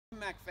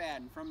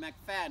MacFadden from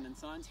MacFadden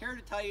Sons, here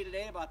to tell you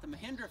today about the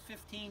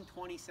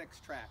Mahindra1526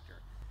 tractor.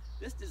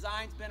 This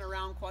design's been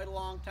around quite a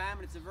long time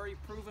and it's a very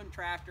proven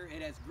tractor.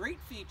 It has great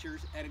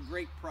features at a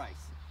great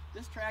price.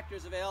 This tractor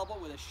is available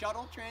with a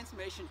shuttle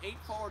transmission, 8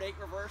 forward, 8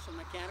 reverse, and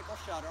mechanical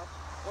shuttle,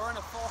 or in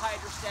a full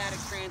hydrostatic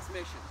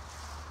transmission.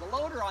 The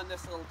loader on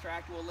this little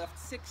tractor will lift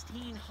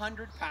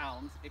 1,600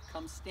 pounds. It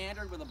comes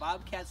standard with a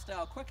Bobcat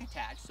style quick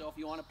attach, so if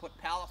you want to put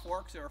pallet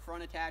forks or a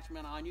front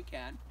attachment on, you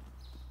can.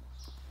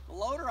 The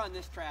loader on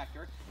this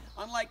tractor,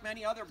 unlike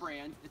many other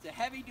brands, it's a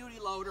heavy duty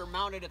loader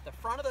mounted at the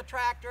front of the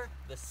tractor,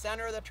 the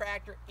center of the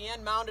tractor,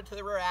 and mounted to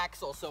the rear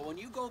axle. So when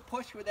you go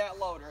push with that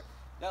load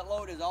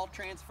is all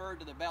transferred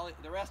to the belly,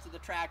 the rest of the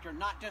tractor,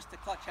 not just the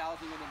clutch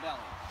housing of the belly.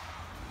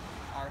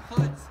 Our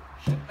hoods,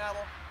 sheet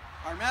metal,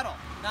 are metal,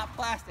 not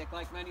plastic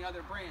like many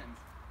other brands.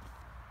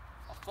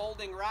 A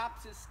folding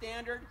ROPS is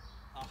standard,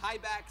 a high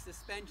back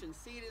suspension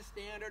seat is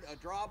standard, a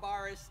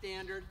drawbar is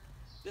standard.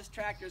 This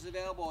tractor is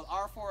available with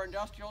R4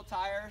 industrial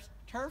tires,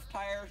 turf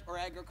tires, or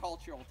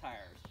agricultural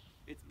tires.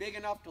 It's big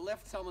enough to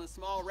lift some of the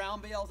small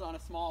round bales on a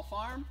small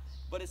farm,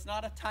 but it's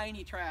not a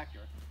tiny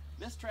tractor.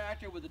 This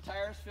tractor with the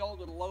tires filled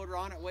with a loader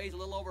on it weighs a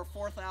little over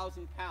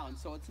 4,000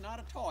 pounds, so it's not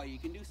a toy. You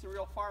can do some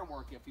real farm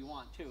work if you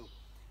want to.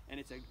 And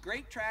it's a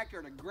great tractor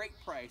at a great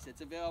price.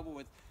 It's available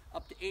with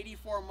up to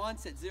 84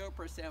 months at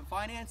 0%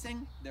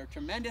 financing. There are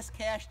tremendous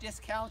cash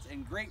discounts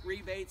and great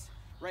rebates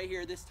right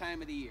here this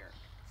time of the year.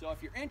 So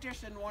if you're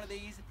interested in one of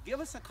these, give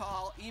us a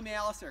call,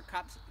 email us, or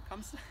come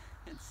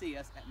and see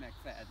us at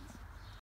MacFadden's.